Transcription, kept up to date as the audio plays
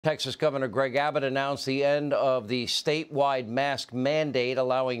Texas Governor Greg Abbott announced the end of the statewide mask mandate,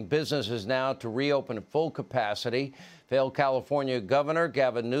 allowing businesses now to reopen at full capacity. Failed California Governor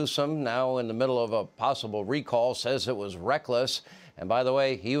Gavin Newsom, now in the middle of a possible recall, says it was reckless. And by the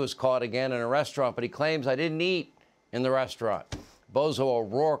way, he was caught again in a restaurant, but he claims, I didn't eat in the restaurant. Bozo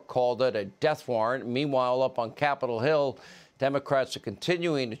O'Rourke called it a death warrant. Meanwhile, up on Capitol Hill, Democrats are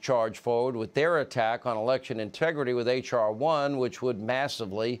continuing to charge forward with their attack on election integrity with H.R. 1, which would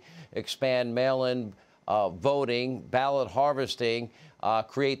massively expand mail-in voting, ballot harvesting,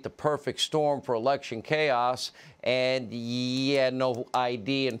 create the perfect storm for election chaos, and no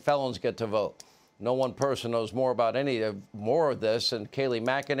ID and felons get to vote. No one person knows more about more of this, and Kayleigh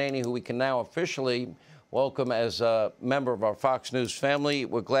McEnany, who we can now officially welcome as a member of our Fox News family.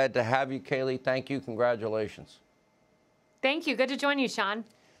 We're glad to have you, Kayleigh. Thank you. Congratulations. Thank you. Good to join you, Sean.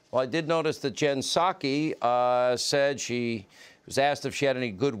 Well, I did notice that Jen Psaki said she was asked if she had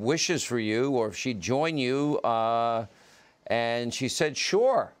any good wishes for you or if she'd join you, and she said,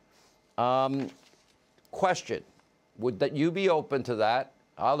 sure. Question, would you be open to that?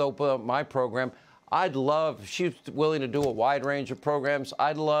 I'll open up my program. I'd love, she's willing to do a wide range of programs.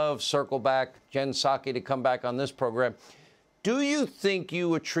 I'd love, circle back, Jen Psaki to come back on this program. Do you think you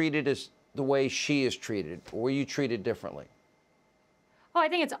were treated as the way she is treated, or were you treated differently? Well, I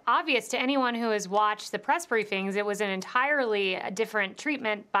think it's obvious to anyone who has watched the press briefings, it was an entirely different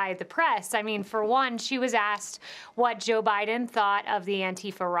treatment by the press. I mean, for one, she was asked what Joe Biden thought of the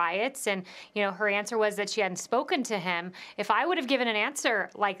Antifa riots, and, you know, her answer was that she hadn't spoken to him. If I would have given an answer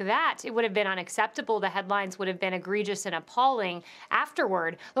like that, it would have been unacceptable. The headlines would have been egregious and appalling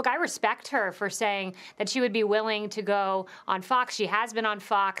afterward. Look, I respect her for saying that she would be willing to go on Fox. She has been on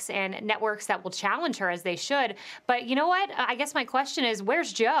Fox and networks that will challenge her, as they should. But you know what? I guess my question is,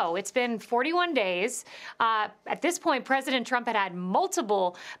 where's Joe? It's been 41 days. At this point, President Trump had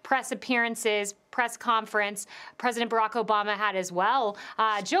multiple press appearances, press conference. President Barack Obama had as well.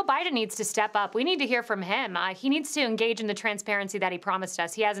 Joe Biden needs to step up. We need to hear from him. He needs to engage in the transparency that he promised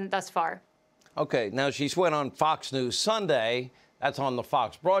us. He hasn't thus far. Okay, now she's went on Fox News Sunday. That's on the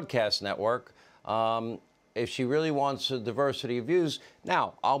Fox Broadcast Network. If she really wants a diversity of views,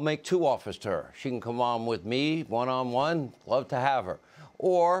 now I'll make two offers to her. She can come on with me one-on-one. Love to have her.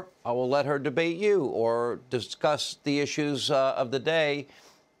 Or I will let her debate you or discuss the issues of the day.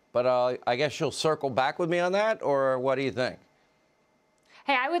 But I guess she'll circle back with me on that, or what do you think?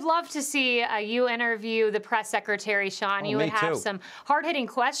 Hey, I would love to see you interview the press secretary, Sean. You would have some hard-hitting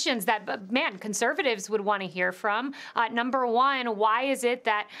questions that, man, conservatives would want to hear from. Number one, why is it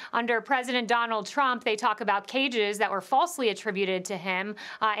that under President Donald Trump, they talk about cages that were falsely attributed to him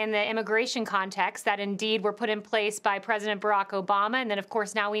in the immigration context that indeed were put in place by President Barack Obama? And then, of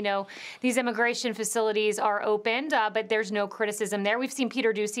course, now we know these immigration facilities are opened, but there's no criticism there. We've seen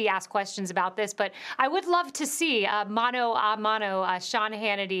Peter Doocy ask questions about this, but I would love to see mano a mano, Sean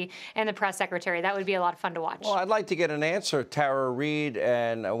Hannity and the press secretary. That would be a lot of fun to watch. Well, I'd like to get an answer. Tara Reid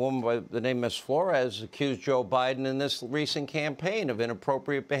and a woman by the name Ms. Flores accused Joe Biden in this recent campaign of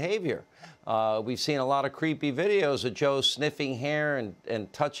inappropriate behavior. We've seen a lot of creepy videos of Joe sniffing hair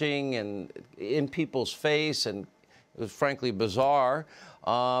and touching and in people's face, and it was frankly bizarre.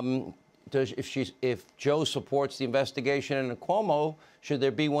 If Joe supports the investigation into Cuomo, should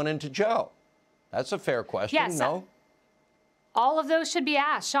there be one into Joe? That's a fair question. Yes. No? All of those should be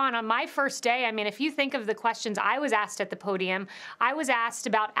asked. Sean, on my first day, I mean, if you think of the questions I was asked at the podium, I was asked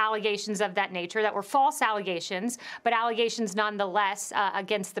about allegations of that nature that were false allegations, but allegations nonetheless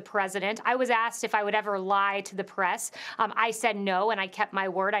against the president. I was asked if I would ever lie to the press. I said no, and I kept my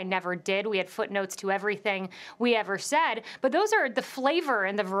word. I never did. We had footnotes to everything we ever said. But those are the flavor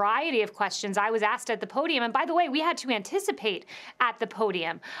and the variety of questions I was asked at the podium. And by the way, we had to anticipate at the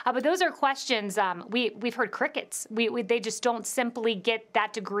podium. But those are questions we've heard crickets. They just don't simply get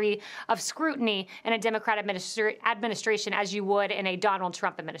that degree of scrutiny in a Democrat administration as you would in a Donald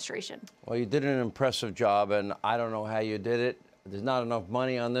Trump administration. Well, you did an impressive job, and I don't know how you did it. There's not enough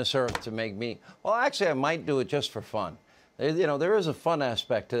money on this earth to make me. Well, actually, I might do it just for fun. You know, there is a fun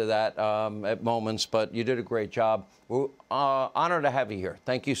aspect to that at moments, but you did a great job. We're honored to have you here.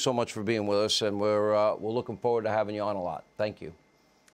 Thank you so much for being with us, and we're looking forward to having you on a lot. Thank you.